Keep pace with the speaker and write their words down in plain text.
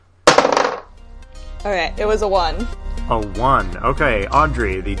Okay, it was a 1. A 1. Okay,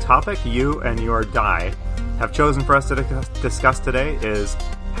 Audrey, the topic you and your die have chosen for us to discuss today is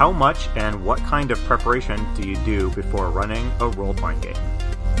how much and what kind of preparation do you do before running a role-playing game?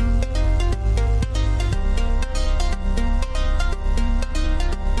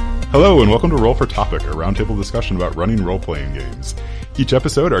 Hello, and welcome to Roll for Topic, a roundtable discussion about running role-playing games. Each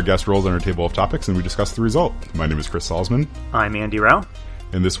episode, our guest rolls on our table of topics, and we discuss the result. My name is Chris Salzman. I'm Andy Rao.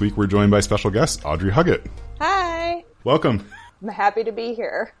 And this week, we're joined by special guest, Audrey Huggett. Hi! Welcome. I'm happy to be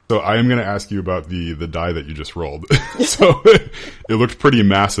here. So I am going to ask you about the die that you just rolled. So it looked pretty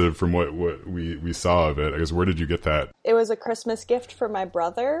massive from what we saw of it. I guess, where did you get that? It was a Christmas gift from my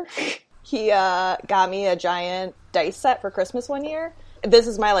brother. He got me a giant dice set for Christmas one year. This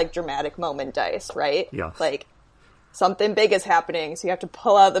is my, dramatic moment dice, right? Yes. Something big is happening, so you have to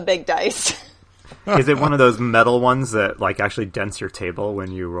pull out the big dice. Is it one of those metal ones that, actually dents your table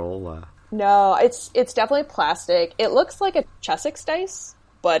when you roll? No, it's definitely plastic. It looks like a Chessex dice,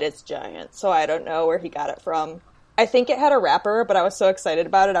 but it's giant, so I don't know where he got it from. I think it had a wrapper, but I was so excited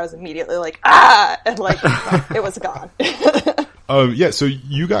about it, I was immediately like, ah! And, it was gone. So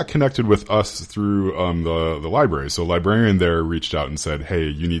you got connected with us through the library. So a librarian there reached out and said, hey,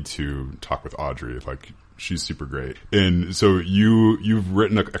 you need to talk with Audrey. She's super great. And so you've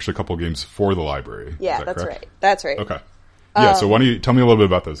written actually a couple of games for the library. Yeah, that's right. That's right. Okay. Yeah, so why don't you tell me a little bit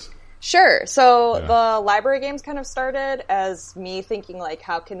about those? Sure. So the library games kind of started as me thinking,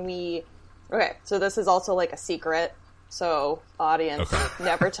 how can we... Okay, so this is also, a secret. So, audience,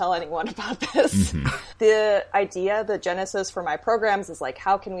 never tell anyone about this. Mm-hmm. The idea, the genesis for my programs is,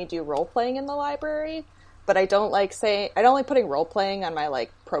 how can we do role-playing in the library? But I don't like putting role-playing on my,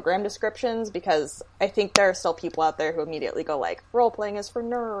 program descriptions, because I think there are still people out there who immediately go, role-playing is for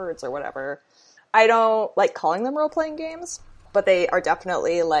nerds, or whatever. I don't like calling them role-playing games, but they are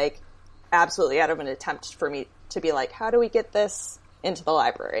definitely, absolutely out of an attempt for me to be how do we get this into the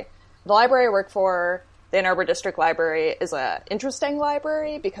library? The library I work for, the Ann Arbor District Library, is a interesting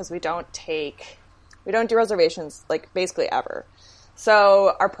library because we don't do reservations, basically ever.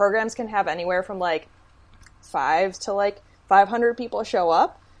 So our programs can have anywhere from 5 to 500 people show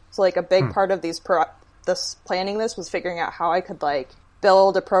up. So a big part of this planning this was figuring out how I could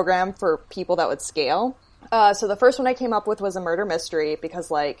build a program for people that would scale. So the first one I came up with was a murder mystery because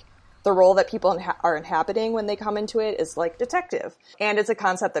the role that people are inhabiting when they come into it is detective. And it's a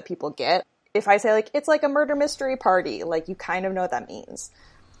concept that people get. If I say it's a murder mystery party, you kind of know what that means.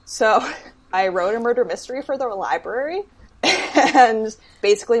 So I wrote a murder mystery for the library and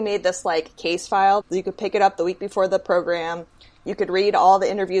basically made this case file. You could pick it up the week before the program. You could read all the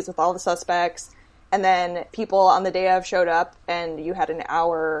interviews with all the suspects. And then people on the day of showed up and you had an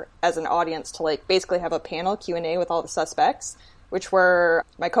hour as an audience to basically have a panel Q&A with all the suspects, which were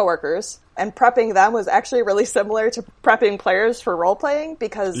my coworkers. And prepping them was actually really similar to prepping players for role-playing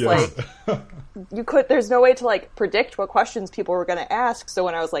because, there's no way to, predict what questions people were going to ask. So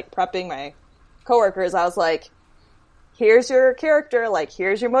when I was, prepping my coworkers, I was here's your character,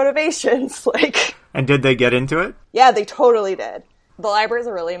 here's your motivations, And did they get into it? Yeah, they totally did. The library is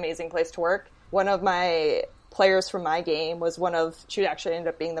a really amazing place to work. One of my players from my game she actually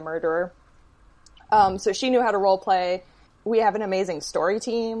ended up being the murderer. So she knew how to role-play. We have an amazing story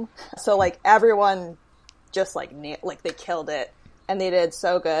team. So, everyone just, they killed it. And they did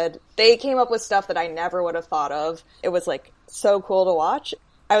so good. They came up with stuff that I never would have thought of. It was, so cool to watch.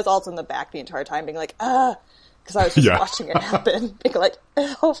 I was also in the back the entire time being because I was just watching it happen. Being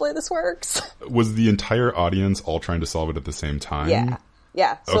hopefully this works. Was the entire audience all trying to solve it at the same time? Yeah.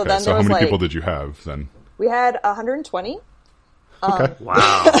 Yeah. So then so how many people did you have then? We had 120. Okay.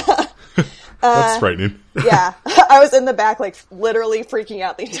 Wow. That's frightening. Yeah. I was in the back, literally freaking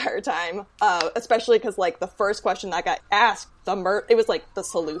out the entire time. Especially because, the first question that got asked, it was, the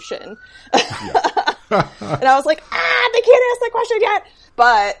solution. And I was they can't ask that question yet!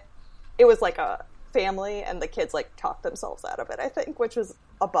 But it was, a family, and the kids, talked themselves out of it, I think, which was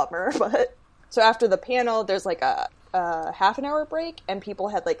a bummer. But so after the panel, there's, a half an hour break, and people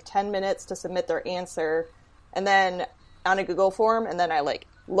had, 10 minutes to submit their answer. And then on a Google form, and then I,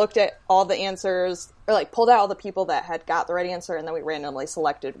 looked at all the answers, or pulled out all the people that had got the right answer, and then we randomly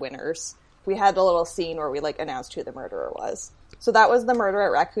selected winners. We had a little scene where we announced who the murderer was. So that was the murder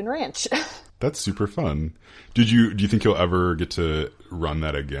at Raccoon Ranch. That's super fun. Do you think you'll ever get to run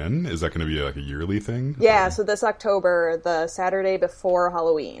that again? Is that going to be a yearly thing? Yeah, so this October, the Saturday before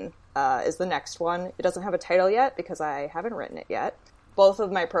Halloween, is the next one. It doesn't have a title yet because I haven't written it yet. Both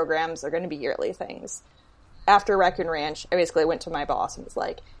of my programs are going to be yearly things. After Raccoon Ranch, I basically went to my boss and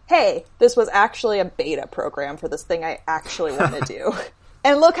was hey, this was actually a beta program for this thing I actually want to do.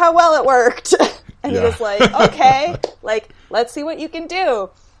 And look how well it worked. And he was like, okay, like, let's see what you can do.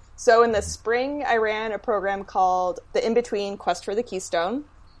 So in the spring, I ran a program called the In-Between Quest for the Keystone.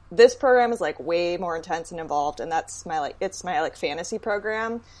 This program is like way more intense and involved, and that's my fantasy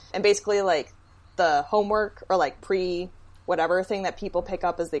program. And basically like the homework or like whatever thing that people pick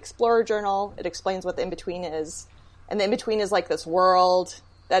up is the Explorer Journal. It explains what the In-Between is. And the In-Between is like this world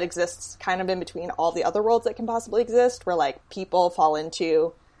that exists kind of in between all the other worlds that can possibly exist, where like people fall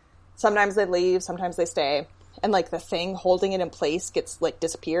into, sometimes they leave, sometimes they stay. And like the thing holding it in place gets like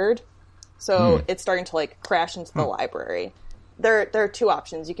disappeared. So it's starting to like crash into the library. There are two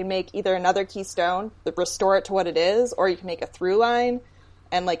options. You can make either another keystone, restore it to what it is, or you can make a through line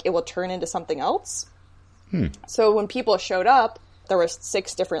and like it will turn into something else. So when people showed up, there were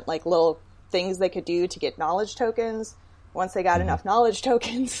 6 different like little things they could do to get knowledge tokens. Once they got enough knowledge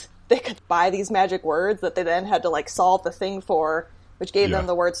tokens, they could buy these magic words that they then had to like solve the thing for, which gave them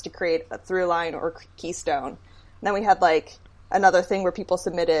the words to create a through line or keystone. And then we had like another thing where people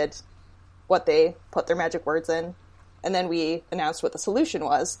submitted what they put their magic words in. And then we announced what the solution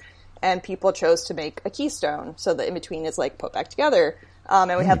was. And people chose to make a keystone. So the In-Between is like put back together.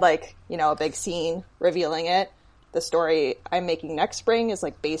 And we had like, you know, a big scene revealing it. The story I'm making next spring is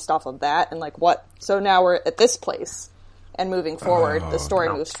like based off of that. And like so now we're at this place. And moving forward, the story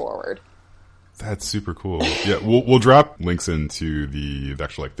moves forward. That's super cool. Yeah, we'll drop links into the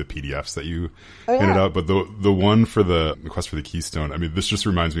actual like the PDFs that you handed out. But the one for the Quest for the Keystone, I mean, this just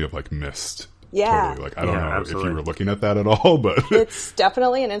reminds me of like Myst. Yeah. Totally. Like I don't know if you were looking at that at all, but it's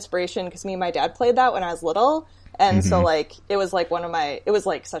definitely an inspiration because me and my dad played that when I was little, and so like it was like it was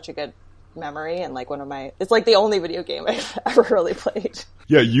like such a good memory and like it's like the only video game I've ever really played.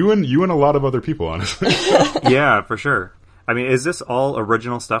 Yeah, you and a lot of other people, honestly. Yeah, for sure. I mean, is this all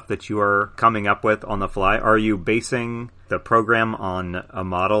original stuff that you are coming up with on the fly? Are you basing the program on a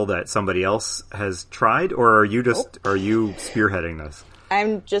model that somebody else has tried, or are you spearheading this?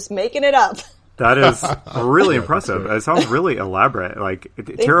 I'm just making it up. That is really impressive. It sounds really elaborate, like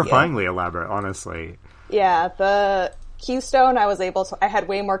terrifyingly elaborate, honestly. Yeah, the Keystone, I had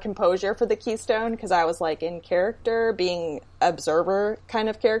way more composure for the Keystone because I was like in character, being observer kind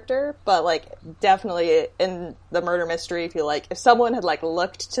of character, but like definitely in the murder mystery, if someone had like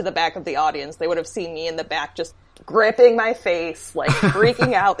looked to the back of the audience, they would have seen me in the back just gripping my face, like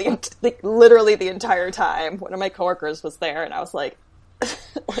freaking out literally the entire time. One of my coworkers was there and I was like,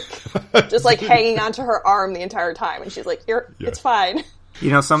 just like hanging onto her arm the entire time, and she's like, it's fine. You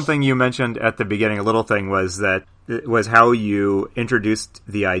know, something you mentioned at the beginning, a little thing, was how you introduced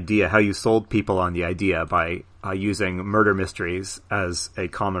the idea, how you sold people on the idea by using murder mysteries as a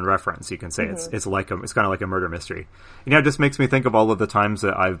common reference. You can say it's kind of like a murder mystery. You know, it just makes me think of all of the times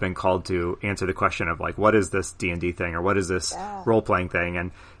that I've been called to answer the question of like, what is this D&D thing, or what is this role-playing thing? And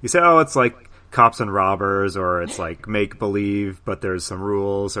you say, oh, it's like cops and robbers, or it's like make believe, but there's some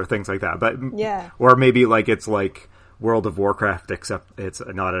rules, or things like that. But or maybe like it's like World of Warcraft, except it's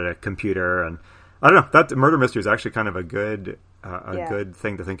not at a computer. And I don't know, that murder mystery is actually kind of a good good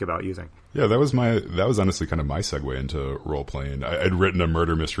thing to think about using. Yeah, that was honestly kind of my segue into role playing. I'd written a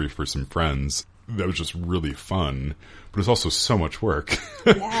murder mystery for some friends that was just really fun, but it's also so much work.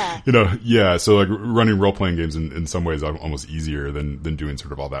 Yeah. So like running role playing games in some ways almost easier than doing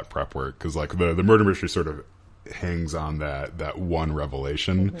sort of all that prep work, because like the murder mystery sort of hangs on that one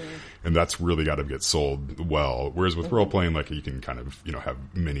revelation, and that's really got to get sold well. Whereas with role playing, like you can kind of have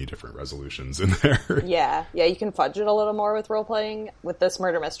many different resolutions in there. Yeah, you can fudge it a little more with role playing. With this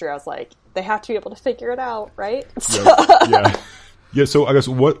murder mystery, I was like, they have to be able to figure it out, right? Yeah. So I guess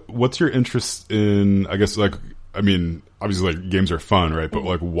what's your interest in? I guess obviously like games are fun, right? But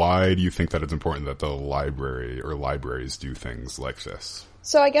like, why do you think that it's important that the library or libraries do things like this?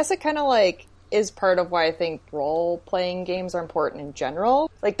 So I guess it kind of like is part of why I think role-playing games are important in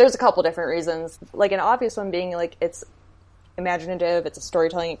general. Like, there's a couple different reasons. Like, an obvious one being, like, it's imaginative, it's a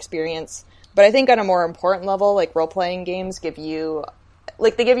storytelling experience. But I think on a more important level, like, role-playing games give you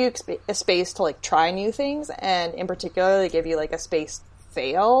a space to, like, try new things. And in particular, they give you, like, a space to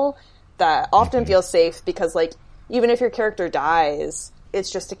fail that often feels safe because, like, even if your character dies, it's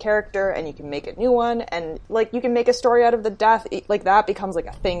just a character and you can make a new one, and like you can make a story out of the death. Like that becomes like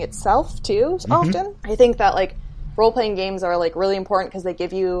a thing itself too. Often I think that like role-playing games are like really important because they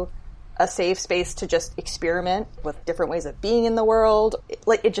give you a safe space to just experiment with different ways of being in the world,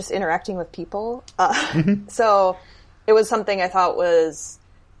 like it just interacting with people. So it was something I thought was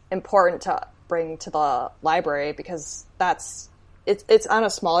important to bring to the library because it's on a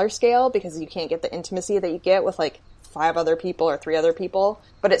smaller scale because you can't get the intimacy that you get with like 5 other people or 3 other people,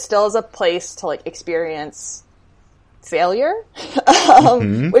 but it still is a place to like experience failure,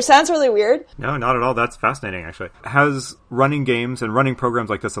 which sounds really weird. No, not at all. That's fascinating, actually. Has running games and running programs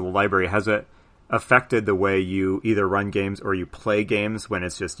like this at the library, has it affected the way you either run games or you play games when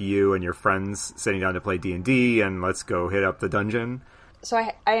it's just you and your friends sitting down to play D&D and let's go hit up the dungeon? So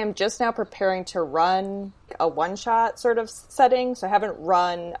I am just now preparing to run a one-shot sort of setting, so I haven't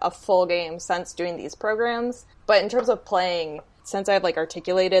run a full game since doing these programs. But in terms of playing, since I've like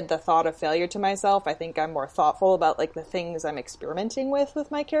articulated the thought of failure to myself, I think I'm more thoughtful about like the things I'm experimenting with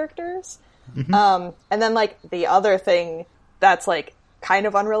my characters. And then like the other thing that's like kind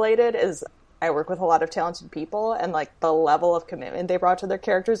of unrelated is I work with a lot of talented people, and like the level of commitment they brought to their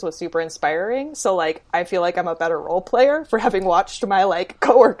characters was super inspiring. So like I feel like I'm a better role player for having watched my like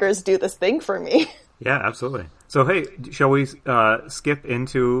coworkers do this thing for me. Yeah, absolutely. So hey, shall we skip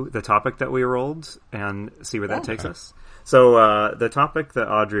into the topic that we rolled and see where that takes us? So the topic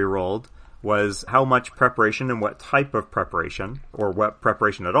that Audrey rolled was how much preparation and what type of preparation, or what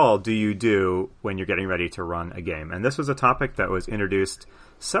preparation at all, do you do when you're getting ready to run a game? And this was a topic that was introduced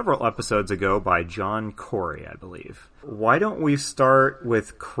several episodes ago by John Corey, I believe. Why don't we start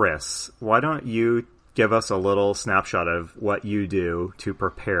with Chris? Why don't you give us a little snapshot of what you do to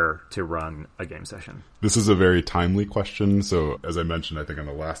prepare to run a game session? This is a very timely question. So as I mentioned, I think on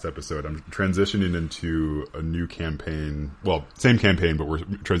the last episode, I'm transitioning into a new campaign. Well, same campaign, but we're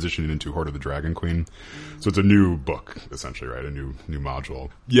transitioning into Hoard of the Dragon Queen. So it's a new book, essentially, right? A new module.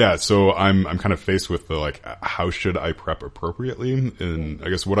 Yeah. So I'm kind of faced with the, like, how should I prep appropriately? And I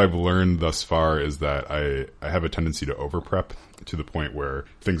guess what I've learned thus far is that I have a tendency to over prep, to the point where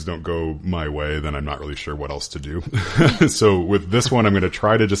things don't go my way, then I'm not really sure what else to do. So with this one, I'm going to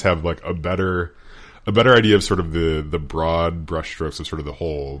try to just have like a better idea of sort of the broad brushstrokes of sort of the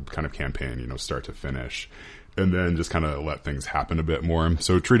whole kind of campaign, you know, start to finish, and then just kind of let things happen a bit more.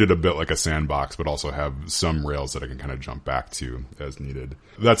 So treat it a bit like a sandbox, but also have some rails that I can kind of jump back to as needed.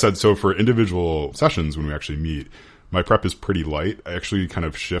 That said, so for individual sessions, when we actually meet, my prep is pretty light. I actually kind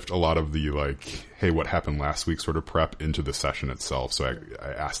of shift a lot of the, like, hey, what happened last week sort of prep into the session itself. So I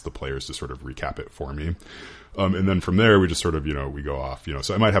ask the players to sort of recap it for me. And then from there, we just sort of, you know, we go off, you know,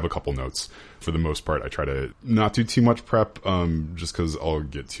 so I might have a couple notes. For the most part, I try to not do too much prep, just because I'll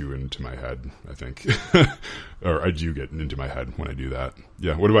get too into my head, I think. Or I do get into my head when I do that.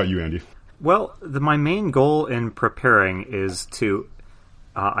 Yeah. What about you, Andy? Well, my main goal in preparing is to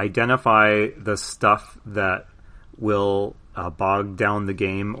identify the stuff that will bog down the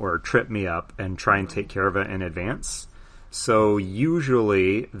game or trip me up, and try and take care of it in advance. So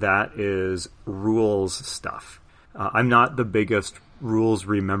usually that is rules stuff. I'm not the biggest rules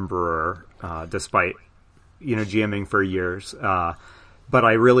rememberer, despite, you know, GMing for years. But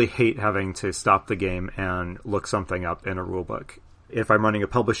I really hate having to stop the game and look something up in a rule book. If I'm running a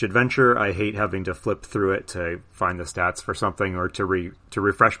published adventure, I hate having to flip through it to find the stats for something, or to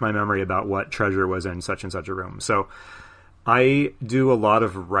refresh my memory about what treasure was in such and such a room. So I do a lot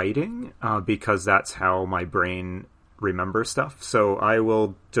of writing because that's how my brain remembers stuff. So I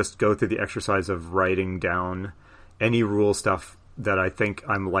will just go through the exercise of writing down any rule stuff that I think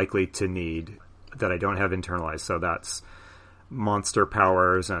I'm likely to need that I don't have internalized. So that's monster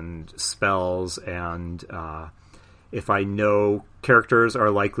powers and spells, and if I know characters are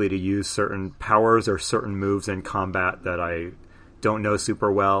likely to use certain powers or certain moves in combat that I don't know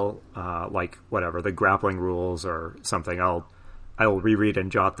super well, like whatever, the grappling rules or something, I will reread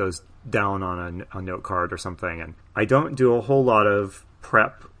and jot those down on a note card or something. And I don't do a whole lot of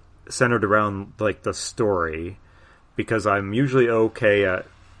prep centered around like the story, because I'm usually okay at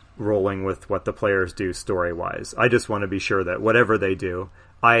rolling with what the players do story-wise. I just want to be sure that whatever they do,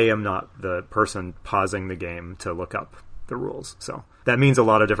 I am not the person pausing the game to look up the rules. So that means a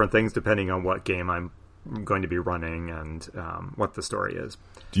lot of different things depending on what game I'm going to be running and what the story is.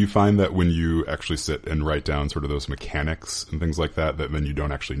 Do you find that when you actually sit and write down sort of those mechanics and things like that, that then you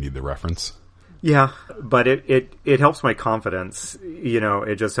don't actually need the reference? Yeah, but it helps my confidence. You know,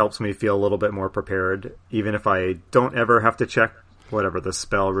 it just helps me feel a little bit more prepared, even if I don't ever have to check whatever the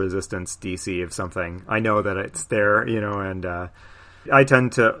spell resistance DC of something. I know that it's there, you know, and I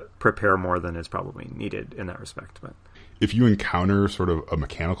tend to prepare more than is probably needed in that respect. But if you encounter sort of a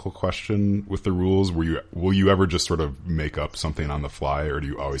mechanical question with the rules, will you ever just sort of make up something on the fly, or do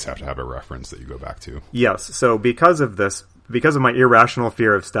you always have to have a reference that you go back to? Yes. So because of my irrational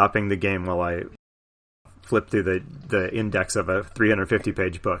fear of stopping the game while I flip through the index of a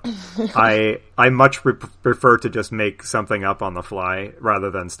 350-page book, I much prefer to just make something up on the fly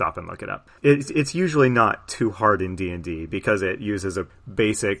rather than stop and look it up. It's usually not too hard in D&D because it uses a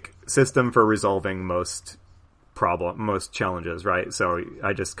basic system for resolving most challenges, right? So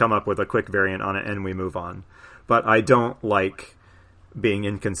I just come up with a quick variant on it and we move on. but I don't like being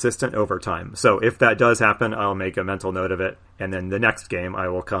inconsistent over time. So if that does happen, I'll make a mental note of it, and then the next game I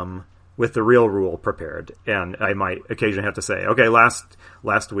will come with the real rule prepared. And I might occasionally have to say, okay,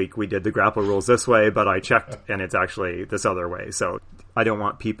 last week we did the grapple rules this way, but I checked and it's actually this other way. So I don't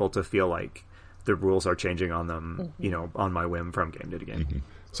want people to feel like the rules are changing on them, on my whim from game to game. Mm-hmm.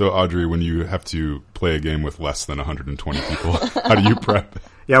 So Audrey, when you have to play a game with less than 120 people, how do you prep?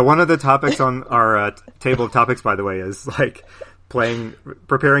 Yeah, one of the topics on our table of topics, by the way, is like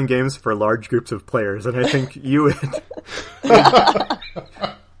preparing games for large groups of players. And I think you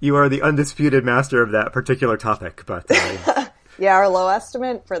are the undisputed master of that particular topic. But yeah, our low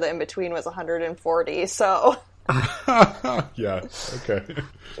estimate for the in-between was 140, so... Yeah, okay.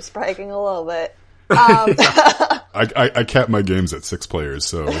 Just bragging a little bit. I capped my games at 6 players,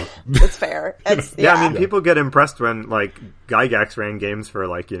 so... It's fair. Yeah, I mean, people get impressed when, like, Gygax ran games for,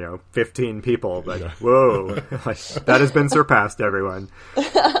 15 people. But, whoa, that has been surpassed, everyone.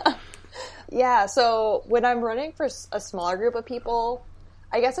 Yeah, so when I'm running for a smaller group of people,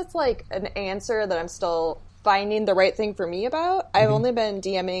 I guess it's, an answer that I'm still finding the right thing for me about. I've only been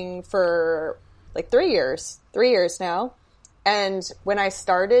DMing for, 3 years. 3 years now. And when I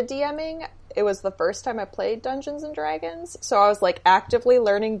started DMing, it was the first time I played Dungeons & Dragons, so I was, actively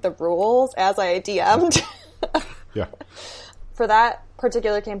learning the rules as I DM'd. Yeah. For that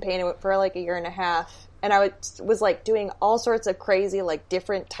particular campaign, it went for, a year and a half, and I was doing all sorts of crazy,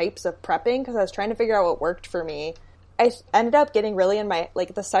 different types of prepping, because I was trying to figure out what worked for me. I ended up getting really in my,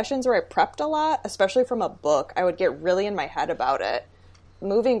 the sessions where I prepped a lot, especially from a book, I would get really in my head about it.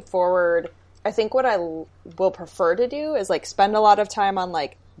 Moving forward, I think what I will prefer to do is, spend a lot of time on,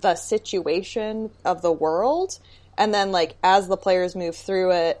 the situation of the world, and then as the players move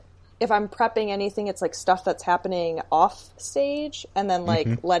through it, if I'm prepping anything, it's stuff that's happening off stage, and then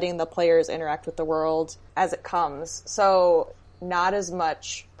letting the players interact with the world as it comes. So not as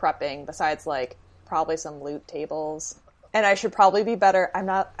much prepping besides probably some loot tables. And I should probably be better.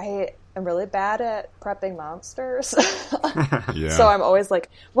 I am really bad at prepping monsters. Yeah. So I'm always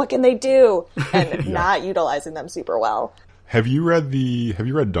what can they do? And not utilizing them super well. Have you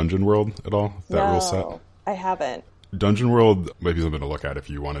read Dungeon World at all? That rule set? I haven't. Dungeon World might be something to look at if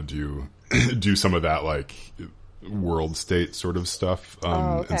you want to do some of that world state sort of stuff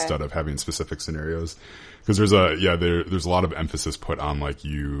instead of having specific scenarios. Because there's a lot of emphasis put on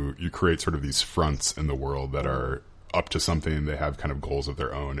you create sort of these fronts in the world that are up to something. They have kind of goals of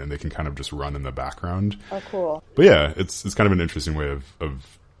their own, and they can kind of just run in the background. Oh, cool. But yeah, it's kind of an interesting way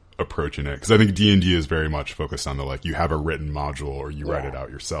of approaching it, because I think D&D is very much focused on the you have a written module, or you write it out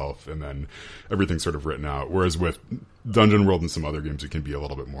yourself, and then everything's sort of written out. Whereas with Dungeon World and some other games, it can be a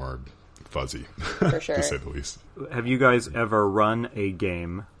little bit more fuzzy, for sure, to say the least. Have you guys ever run a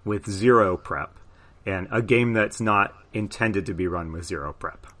game with zero prep, and a game that's not intended to be run with zero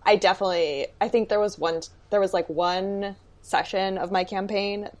prep? I think there was one session of my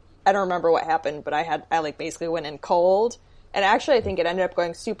campaign. I don't remember what happened, but I basically went in cold. And actually, I think it ended up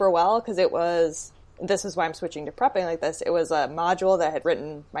going super well, because this is why I'm switching to prepping like this. It was a module that I had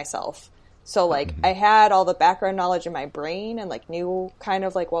written myself. So, I had all the background knowledge in my brain and, knew kind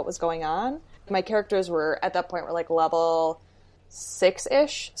of, what was going on. My characters were, at that point, were, level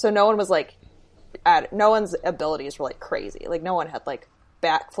 6-ish. So no one was, no one's abilities were, crazy. No one had,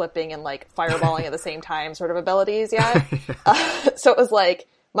 backflipping and, fireballing at the same time sort of abilities yet. So it was,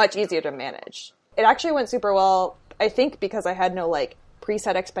 much easier to manage. It actually went super well. I think because I had no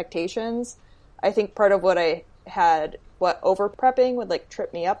preset expectations. I think part of what over prepping would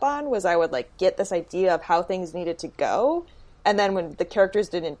trip me up on was I would get this idea of how things needed to go, and then when the characters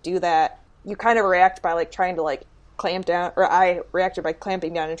didn't do that, you kind of react by trying to clamp down, or I reacted by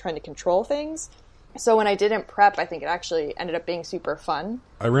clamping down and trying to control things. So when I didn't prep, I think it actually ended up being super fun.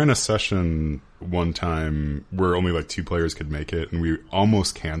 I ran a session one time where only 2 players could make it, and we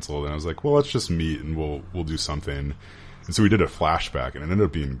almost canceled, and I was like, well, let's just meet and we'll do something. And so we did a flashback, and it ended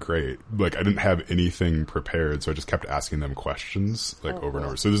up being great. I didn't have anything prepared, so I just kept asking them questions over and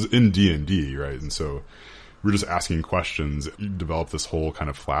over. So this is in D&D, right? And so we were just asking questions. You developed this whole kind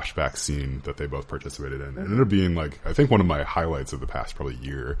of flashback scene that they both participated in. It ended up being I think one of my highlights of the past probably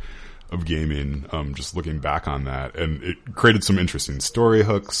year of gaming, just looking back on that. And it created some interesting story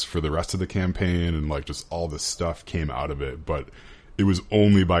hooks for the rest of the campaign, and just all this stuff came out of it. But it was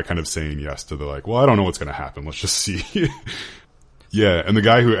only by kind of saying yes to the well, I don't know what's going to happen, let's just see. Yeah, and the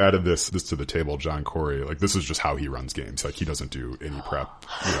guy who added this to the table, John Corey, like this is just how he runs games. Like he doesn't do any prep.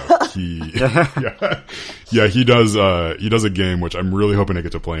 He does a game which I'm really hoping to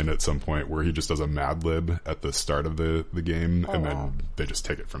get to play in at some point where he just does a Mad Lib at the start of the game and then they just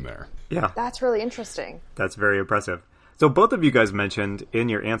take it from there. Yeah. That's really interesting. That's very impressive. So both of you guys mentioned in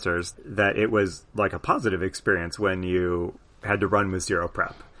your answers that it was like a positive experience when you had to run with zero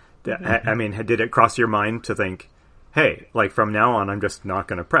prep. I mean, did it cross your mind to think, hey, like from now on, I'm just not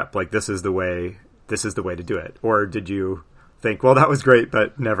going to prep. Like this is the way to do it. Or did you think, well, that was great,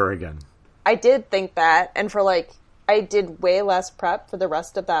 but never again? I did think that. And for I did way less prep for the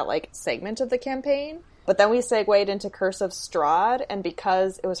rest of that segment of the campaign. But then we segued into Curse of Strahd. And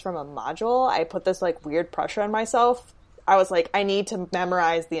because it was from a module, I put this weird pressure on myself. I was like, I need to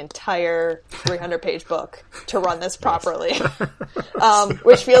memorize the entire 300-page book to run this properly,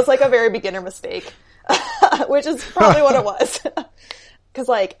 which feels like a very beginner mistake, which is probably what it was. Because,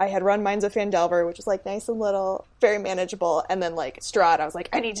 I had run Mines of Phandelver, which was, nice and little, very manageable, and then, Strahd, I was like,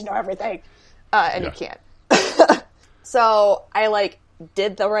 I need to know everything, and you can't. So I,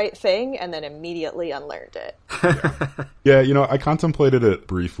 did the right thing and then immediately unlearned it. Yeah, I contemplated it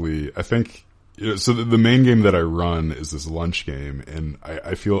briefly. I think... So the main game that I run is this lunch game, and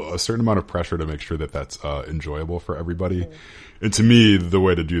I feel a certain amount of pressure to make sure that that's enjoyable for everybody. And to me, the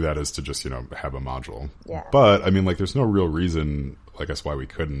way to do that is to just, have a module. Yeah. But, I mean, there's no real reason, I guess, why we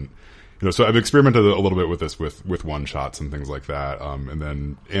couldn't. So I've experimented a little bit with this with one-shots and things like that. And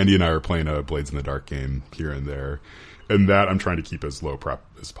then Andy and I are playing a Blades in the Dark game here and there. And that I'm trying to keep as low prep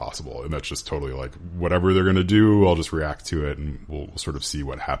as possible. And that's just totally whatever they're going to do, I'll just react to it and we'll sort of see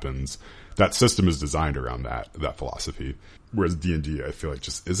what happens. That system is designed around that philosophy. Whereas D&D, I feel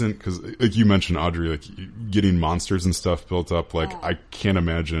just isn't, because you mentioned, Audrey, getting monsters and stuff built up. I can't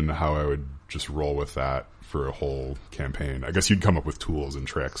imagine how I would just roll with that for a whole campaign. I guess you'd come up with tools and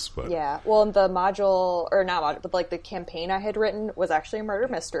tricks, but yeah. Well, the module, or not module, but the campaign I had written was actually a murder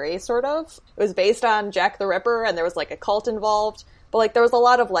mystery, sort of. It was based on Jack the Ripper, and there was a cult involved, but there was a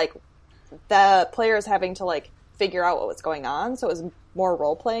lot of the players having to figure out what was going on, so it was more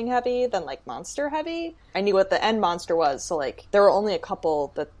role-playing heavy than monster heavy. I knew what the end monster was, so there were only a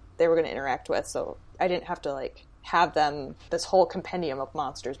couple that they were going to interact with, so I didn't have to have them this whole compendium of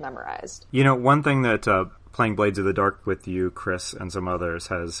monsters memorized. One thing that playing Blades of the Dark with you, Chris, and some others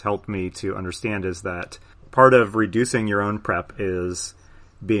has helped me to understand is that part of reducing your own prep is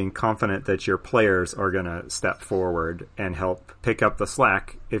being confident that your players are going to step forward and help pick up the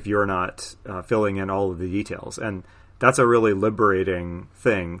slack if you're not filling in all of the details. And that's a really liberating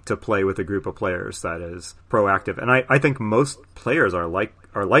thing to play with a group of players that is proactive. And I think most players are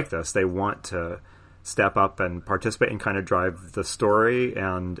like this. They want to step up and participate and kind of drive the story.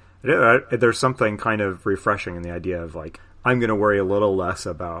 And there's something kind of refreshing in the idea of I'm going to worry a little less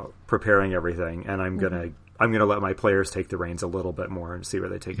about preparing everything, and I'm going to let my players take the reins a little bit more and see where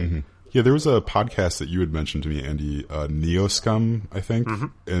they take it. Yeah, there was a podcast that you had mentioned to me, Andy, Neoscum, I think.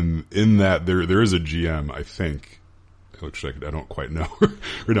 And in that, there is a GM, I think. I don't quite know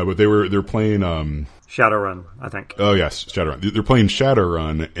right now, but they're playing Shadowrun, I think. Oh yes, Shadowrun. They're playing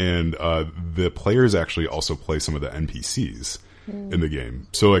Shadowrun, and the players actually also play some of the NPCs in the game.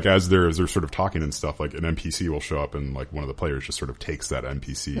 So as they're sort of talking and stuff, an NPC will show up, and one of the players just sort of takes that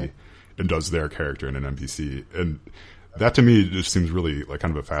NPC and does their character in an NPC, and that to me just seems really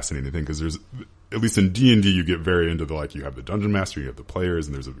kind of a fascinating thing, because there's, at least in D&D, you get very into you have the dungeon master, you have the players,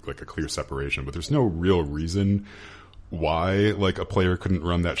 and there's a clear separation, but there's no real reason why a player couldn't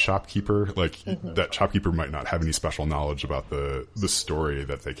run that shopkeeper. That shopkeeper might not have any special knowledge about the story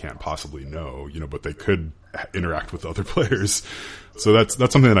that they can't possibly know, but they could interact with other players. So that's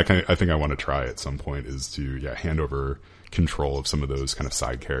something that I think I want to try at some point, is to hand over control of some of those kind of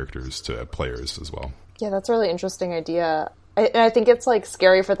side characters to players as well. Yeah, that's a really interesting idea. I think it's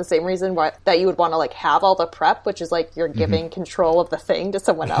scary for the same reason that you would want to have all the prep, which is you're giving control of the thing to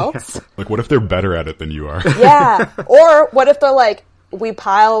someone else. What if they're better at it than you are? Yeah. Or what if they're we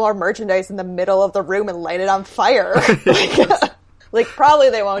pile our merchandise in the middle of the room and light it on fire? Probably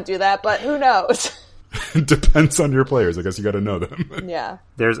they won't do that, but who knows? It depends on your players. I guess you got to know them. Yeah.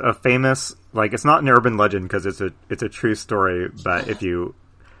 There's a famous, it's not an urban legend because it's a true story, but if you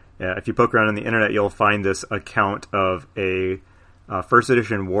poke around on the internet, you'll find this account of a first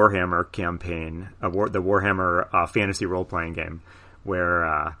edition Warhammer campaign, the Warhammer fantasy role-playing game,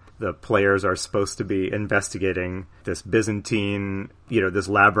 where the players are supposed to be investigating this Byzantine, this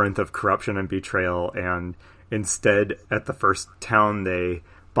labyrinth of corruption and betrayal, and instead, at the first town, they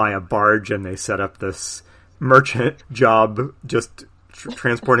buy a barge and they set up this merchant job just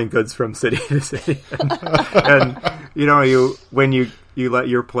transporting goods from city to city. And when you let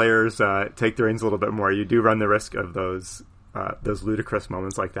your players take the reins a little bit more, you do run the risk of those ludicrous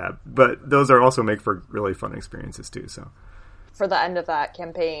moments like that. But those are also make for really fun experiences too. So for the end of that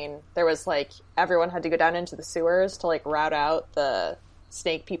campaign, there was everyone had to go down into the sewers to rout out the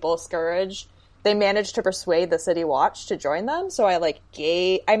snake people scourge. They managed to persuade the City Watch to join them, so I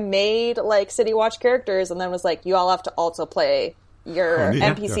made City Watch characters, and then was you all have to also play your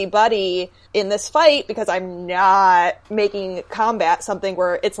NPC buddy in this fight, because I'm not making combat something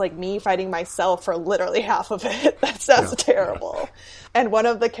where it's me fighting myself for literally half of it. That sounds terrible. And one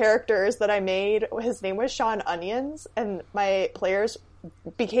of the characters that I made, his name was Sean Onions, and my players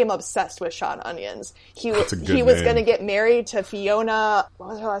became obsessed with Sean Onions. He was going to get married to Fiona. What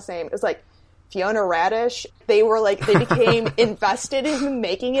was her last name? It was Fiona Radish. They became invested in him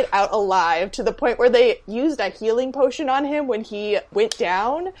making it out alive, to the point where they used a healing potion on him when he went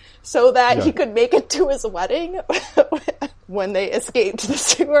down, so that he could make it to his wedding when they escaped the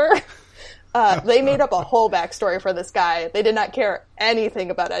sewer. They made up a whole backstory for this guy. They did not care anything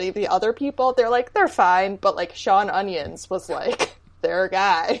about any of the other people. They're they're fine, but Sean Onions was their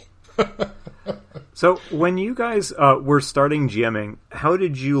guy. So when you guys were starting GMing, how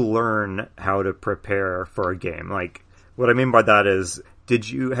did you learn how to prepare for a game? What I mean by that is,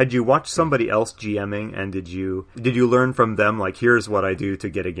 had you watched somebody else GMing, and did you learn from them, here's what I do to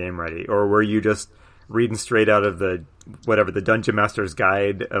get a game ready? Or were you just reading straight out of the Dungeon Master's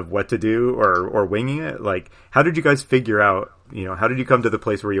guide of what to do, or winging it? How did you guys figure out, how did you come to the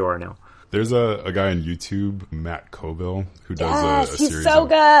place where you are now? There's a guy on YouTube, Matt Colville, who does a series. He's so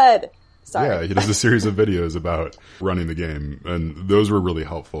good. Sorry. Yeah, he does a series of videos about running the game, and those were really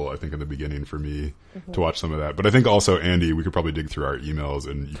helpful, I think, in the beginning for me to watch some of that. But I think also, Andy, we could probably dig through our emails,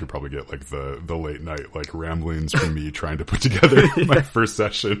 and you could probably get the late night ramblings from me trying to put together my first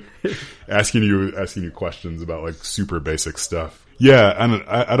session, asking you questions about super basic stuff. Yeah, and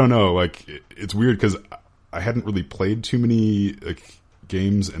I don't know, it's weird because I hadn't really played too many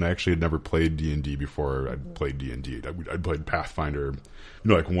games, and I actually had never played D&D before I'd played D&D. I'd played Pathfinder,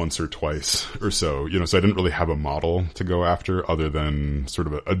 once or twice or so, so I didn't really have a model to go after other than sort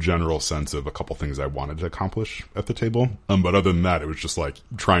of a general sense of a couple things I wanted to accomplish at the table. But other than that, it was just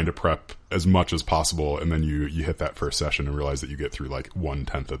trying to prep as much as possible, and then you hit that first session and realize that you get through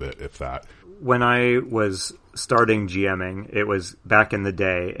 1/10 of it, if that. When I was starting GMing, it was back in the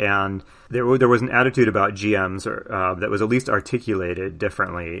day, and there was an attitude about GMs that was at least articulated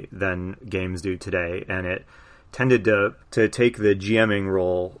differently than games do today, and it tended to take the GMing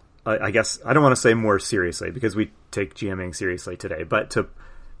role, I guess, I don't want to say more seriously, because we take GMing seriously today, but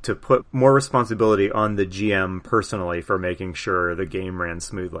to put more responsibility on the GM personally for making sure the game ran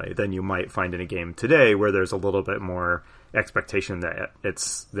smoothly than you might find in a game today, where there's a little bit more expectation that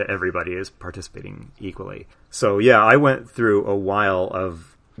everybody is participating equally. So yeah, I went through a while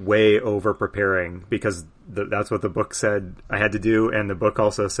of way over preparing, because that's what the book said I had to do, and the book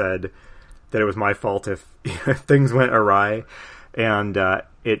also said that it was my fault if things went awry. And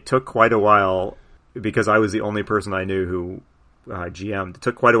it took quite a while, because I was the only person I knew who GM'd. It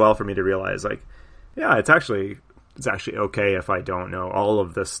took quite a while for me to realize, yeah, it's actually okay if I don't know all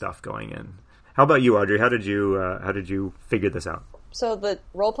of this stuff going in. How about you, Audrey? How did you figure this out? So the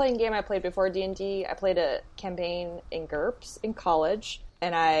role-playing game I played before D&D, I played a campaign in GURPS in college,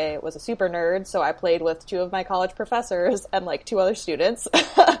 and I was a super nerd, so I played with 2 of my college professors and 2 other students.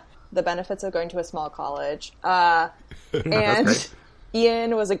 The benefits of going to a small college. And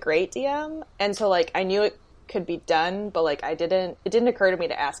Ian was a great DM, and so I knew it could be done, but it didn't occur to me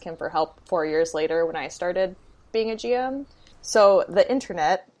to ask him for help 4 years later when I started being a GM. So the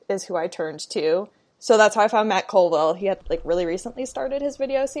internet is who I turned to. So that's how I found Matt Colville. He had really recently started his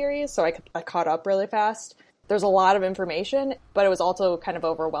video series, so I caught up really fast. There's a lot of information, but it was also kind of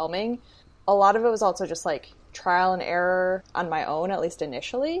overwhelming. A lot of it was also just trial and error on my own, at least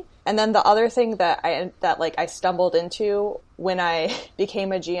initially. And then the other thing that I stumbled into when I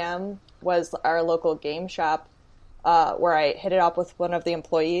became a GM was our local game shop, where I hit it up with one of the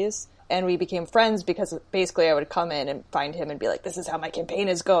employees, and we became friends because basically I would come in and find him and be like, this is how my campaign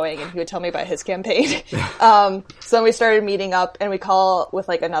is going, and he would tell me about his campaign. So then we started meeting up, and we call with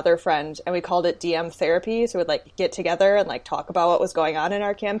another friend, and we called it DM therapy. So we'd get together and talk about what was going on in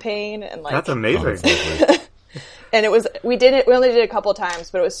our campaign, and that's amazing. And we only did it a couple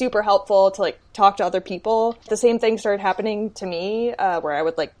times, but it was super helpful to talk to other people. The same thing started happening to me, where I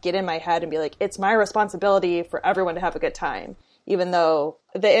would get in my head and be like, it's my responsibility for everyone to have a good time. Even though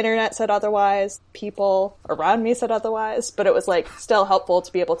the internet said otherwise, people around me said otherwise, but it was still helpful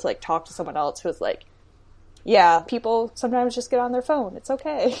to be able to talk to someone else who was Yeah, people sometimes just get on their phone. It's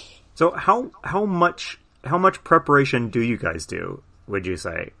okay. So how much preparation do you guys do, would you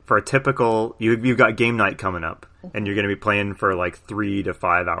say, for a typical... You've got game night coming up, and you're going to be playing for like 3 to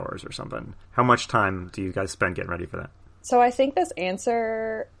 5 hours or something. How much time do you guys spend getting ready for that? So I think this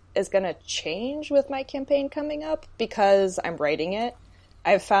answer is going to change with my campaign coming up because I'm writing it.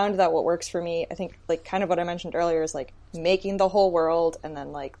 I've found that what works for me, I think, like, kind of what I mentioned earlier is, like, making the whole world and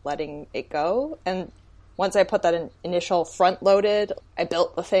then, like, letting it go. And once I put that initial front-loaded, I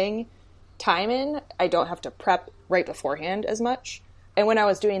built the thing, time in, I don't have to prep right beforehand as much. And when I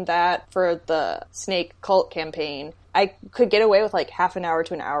was doing that for the Snake Cult campaign, I could get away with, like, half an hour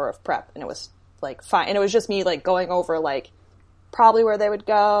to an hour of prep, and it was, like, fine. And it was just me, like, going over, like, probably where they would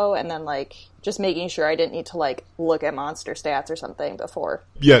go, and then, like, just making sure I didn't need to, like, look at monster stats or something before.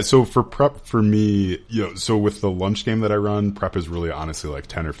 Yeah, so for prep for me, so with the lunch game that I run, prep is really honestly like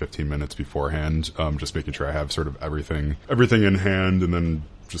 10 or 15 minutes beforehand, just making sure I have sort of everything in hand, and then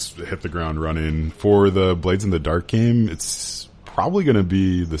just hit the ground running. For the Blades in the Dark game, it's probably going to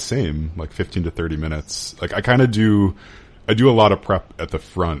be the same, like 15 to 30 minutes. Like, I do a lot of prep at the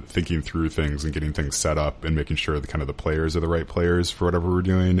front, thinking through things and getting things set up and making sure the players are the right players for whatever we're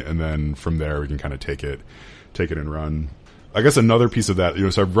doing. And then from there, we can kind of take it and run. I guess another piece of that,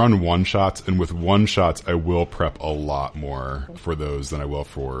 so I've run one-shots, and with one-shots, I will prep a lot more for those than I will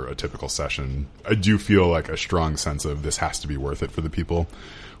for a typical session. I do feel like a strong sense of this has to be worth it for the people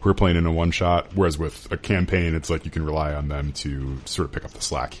who are playing in a one-shot, whereas with a campaign, it's like you can rely on them to sort of pick up the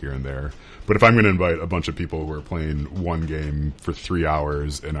slack here and there. But if I'm going to invite a bunch of people who are playing one game for 3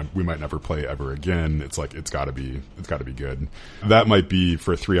 hours and we might never play ever again, it's like it's got to be good. That might be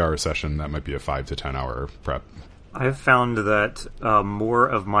for a 3-hour session. That might be a 5 to 10 hour prep. I've found that more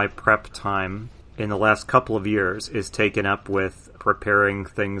of my prep time in the last couple of years is taken up with preparing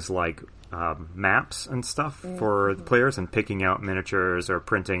things like maps and stuff for the players, and picking out miniatures or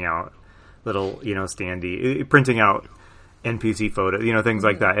printing out little, printing out NPC photos, things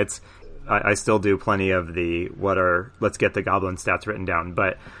like that. I still do plenty of let's get the goblin stats written down,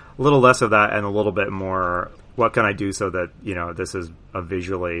 but a little less of that and a little bit more, what can I do so that, this is a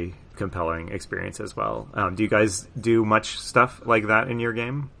visually compelling experience as well. Do you guys do much stuff like that in your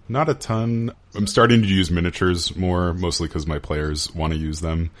game? Not a ton. I'm starting to use miniatures more, mostly because my players want to use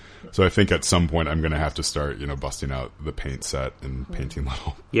them. So I think at some point I'm going to have to start, busting out the paint set and painting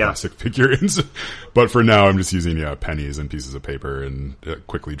little plastic figurines. But for now, I'm just using pennies and pieces of paper and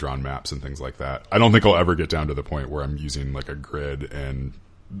quickly drawn maps and things like that. I don't think I'll ever get down to the point where I'm using like a grid and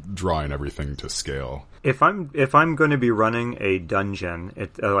drawing everything to scale. If I'm going to be running a dungeon,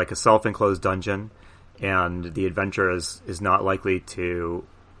 like a self-enclosed dungeon, and the adventure is not likely to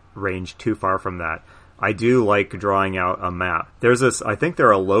range too far from that, I do like drawing out a map. I think they're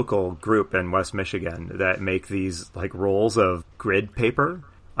a local group in West Michigan that make these like rolls of grid paper.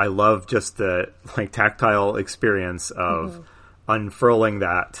 I love just the like tactile experience of unfurling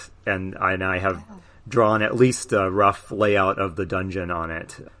that, and I have drawn at least a rough layout of the dungeon on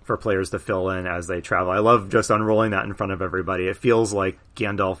it for players to fill in as they travel. I love just unrolling that in front of everybody. It feels like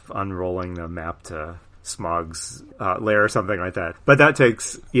Gandalf unrolling the map to Smaug's lair or something like that. But that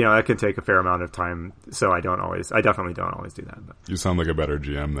takes, that can take a fair amount of time, so I definitely don't always do that. But. You sound like a better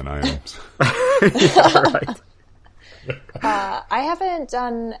GM than I am. Yeah, right. I haven't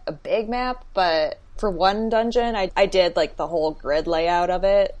done a big map, but for one dungeon, I did like the whole grid layout of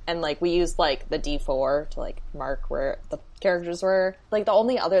it, and like we used like the D4 to like mark where the characters were. Like the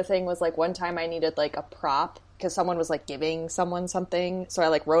only other thing was like one time I needed like a prop because someone was like giving someone something, so I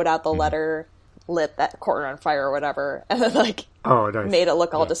like wrote out the letter, lit that corner on fire or whatever, and then like made it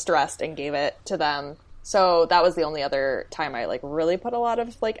look all distressed and gave it to them. So that was the only other time I like really put a lot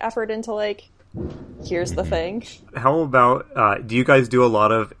of like effort into like, here's the thing. How about, do you guys do a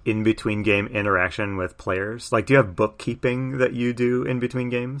lot of in-between game interaction with players? Like, do you have bookkeeping that you do in between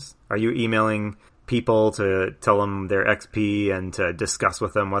games? Are you emailing people to tell them their XP and to discuss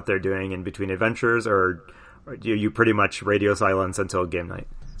with them what they're doing in between adventures, or do you pretty much radio silence until game night?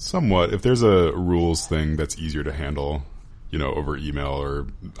 Somewhat. If there's a rules thing that's easier to handle, over email or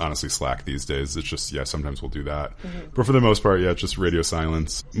honestly Slack these days, it's just, sometimes we'll do that. But for the most part, it's just radio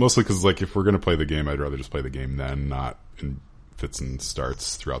silence. Mostly because, like, if we're going to play the game, I'd rather just play the game then, not in fits and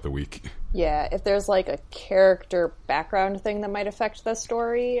starts throughout the week. Yeah, if there's, like, a character background thing that might affect the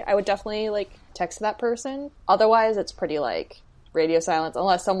story, I would definitely, like, text that person. Otherwise, it's pretty, like, radio silence,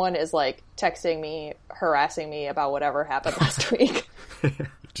 unless someone is, like, texting me, harassing me about whatever happened last week.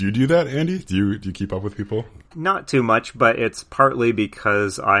 Do you do that, Andy? Do you keep up with people? Not too much, but it's partly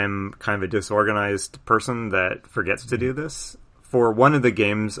because I'm kind of a disorganized person that forgets to do this. For one of the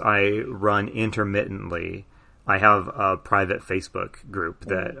games I run intermittently, I have a private Facebook group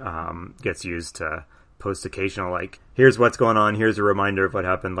that gets used to post occasional, like, here's what's going on, here's a reminder of what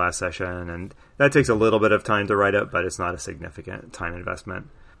happened last session, and that takes a little bit of time to write up, but it's not a significant time investment.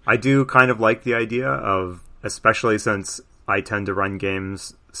 I do kind of like the idea of, especially since I tend to run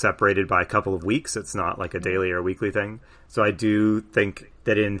games separated by a couple of weeks, it's not like a daily or weekly thing. So I do think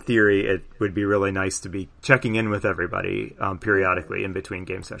that in theory it would be really nice to be checking in with everybody periodically in between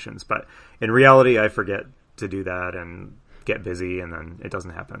game sessions. But in reality, I forget to do that and get busy, and then it doesn't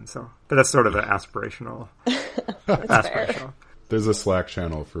happen. So, but that's sort of an aspirational. Fair. There's a Slack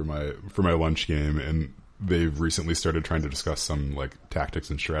channel for my lunch game, and they've recently started trying to discuss some like tactics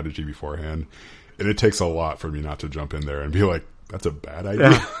and strategy beforehand. And it takes a lot for me not to jump in there and be like, that's a bad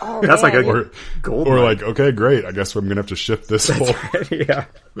idea. Yeah. Oh, that's man. like a gold. Or mine. like, okay, great. I guess I'm going to have to shift this whole. Yeah.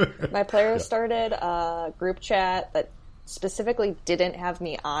 My players started a group chat that specifically didn't have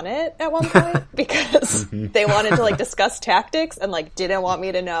me on it at one point because they wanted to like discuss tactics and like didn't want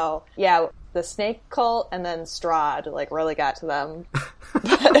me to know. Yeah, the snake cult and then Strahd like really got to them.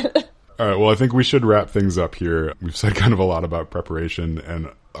 All right, well, I think we should wrap things up here. We've said kind of a lot about preparation and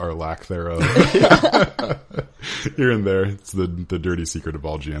our lack thereof. Here and there. It's the dirty secret of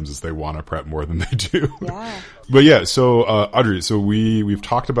all GMs is they want to prep more than they do. Yeah. But yeah, so Audrey, so we've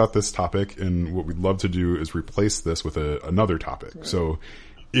talked about this topic, and what we'd love to do is replace this with another topic. Mm-hmm. So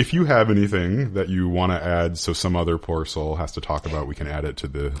if you have anything that you want to add so some other poor soul has to talk about, we can add it to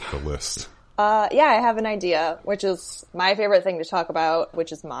the list. Yeah, I have an idea, which is my favorite thing to talk about,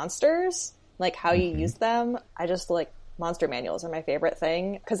 which is monsters, like how you use them. I just like monster manuals are my favorite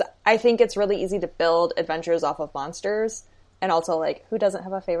thing because I think it's really easy to build adventures off of monsters, and also like who doesn't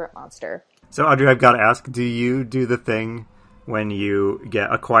have a favorite monster? So Audrey, I've got to ask, do you do the thing when you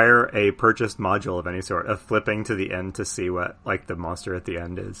acquire a purchased module of any sort of flipping to the end to see what like the monster at the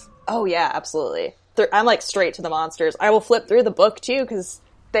end is? Oh yeah, absolutely. I'm like straight to the monsters. I will flip through the book too because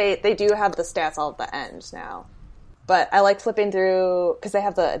they do have the stats all at the end now. But I like flipping through because they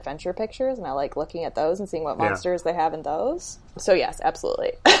have the adventure pictures, and I like looking at those and seeing what monsters they have in those. So yes,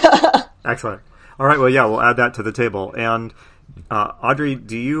 absolutely. Excellent. All right, well, yeah, we'll add that to the table. And Audrey,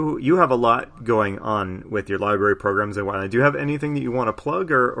 do you have a lot going on with your library programs and whatnot? Do you have anything that you want to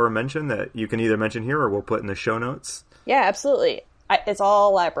plug or mention that you can either mention here or we'll put in the show notes? Yeah, absolutely. It's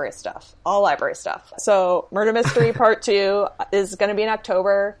all library stuff. So Murder Mystery Part 2 is going to be in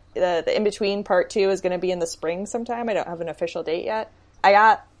October. The in-between Part 2 is going to be in the spring sometime. I don't have an official date yet. I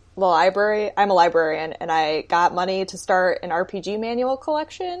got the library. I'm a librarian, and I got money to start an RPG manual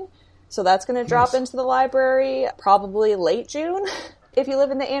collection. So that's going to drop into the library probably late June. If you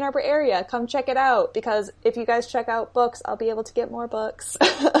live in the Ann Arbor area, come check it out, because if you guys check out books, I'll be able to get more books.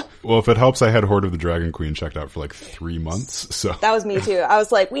 Well, if it helps, I had Hoard of the Dragon Queen checked out for like 3 months. So that was me too. I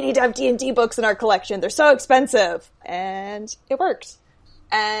was like, we need to have D&D books in our collection. They're so expensive. And it worked.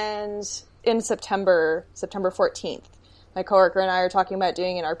 And in September 14th, my coworker and I are talking about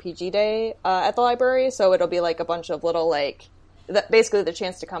doing an RPG day at the library. So it'll be like a bunch of little basically the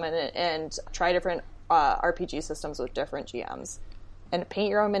chance to come in and try different RPG systems with different GMs. And paint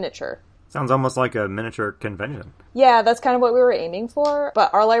your own miniature. Sounds almost like a miniature convention. Yeah, that's kind of what we were aiming for.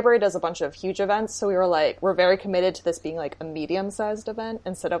 But our library does a bunch of huge events, so we were like, we're very committed to this being like a medium-sized event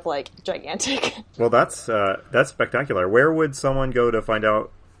instead of like gigantic. Well, that's spectacular. Where would someone go to find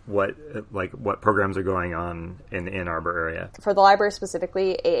out what programs are going on in the Ann Arbor area? For the library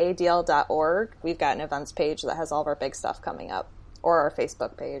specifically, aadl.org. We've got an events page that has all of our big stuff coming up, or our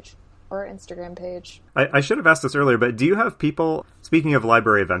Facebook page. Or Instagram page. I should have asked this earlier, but do you have people, speaking of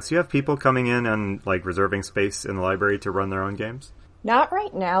library events, do you have people coming in and like reserving space in the library to run their own games? Not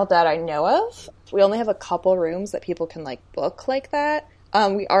right now that I know of. We only have a couple rooms that people can like book like that.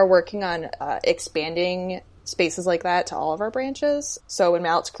 We are working on expanding spaces like that to all of our branches. So when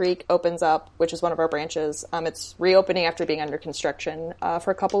Mallett's Creek opens up, which is one of our branches, it's reopening after being under construction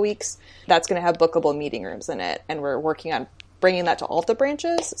for a couple weeks. That's going to have bookable meeting rooms in it, and we're working on bringing that to all of the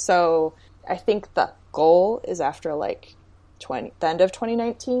branches. So I think the goal is after like the end of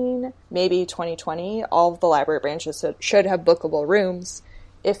 2019, maybe 2020, all of the library branches should have bookable rooms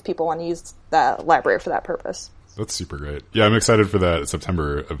if people want to use the library for that purpose. That's super great. Yeah, I'm excited for that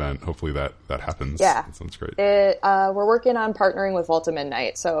September event. Hopefully that happens. Yeah. That sounds great. We're working on partnering with Volta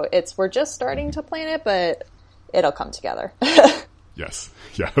Midnight. So we're just starting to plan it, but it'll come together. Yes.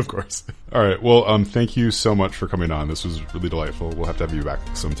 Yeah, of course. All right. Well, thank you so much for coming on. This was really delightful. We'll have to have you back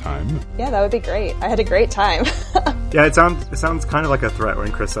sometime. Yeah, that would be great. I had a great time. Yeah, it sounds kind of like a threat when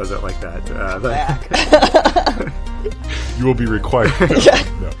Chris says it like that. You will be required.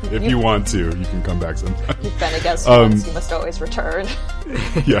 No, if you want to, you can come back sometime. You've been a guest once. You must always return.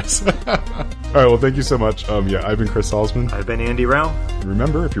 Yes. All right, well, thank you so much. I've been Chris Salzman. I've been Andy Rao.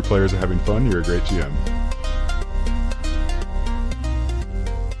 Remember, if your players are having fun, you're a great GM.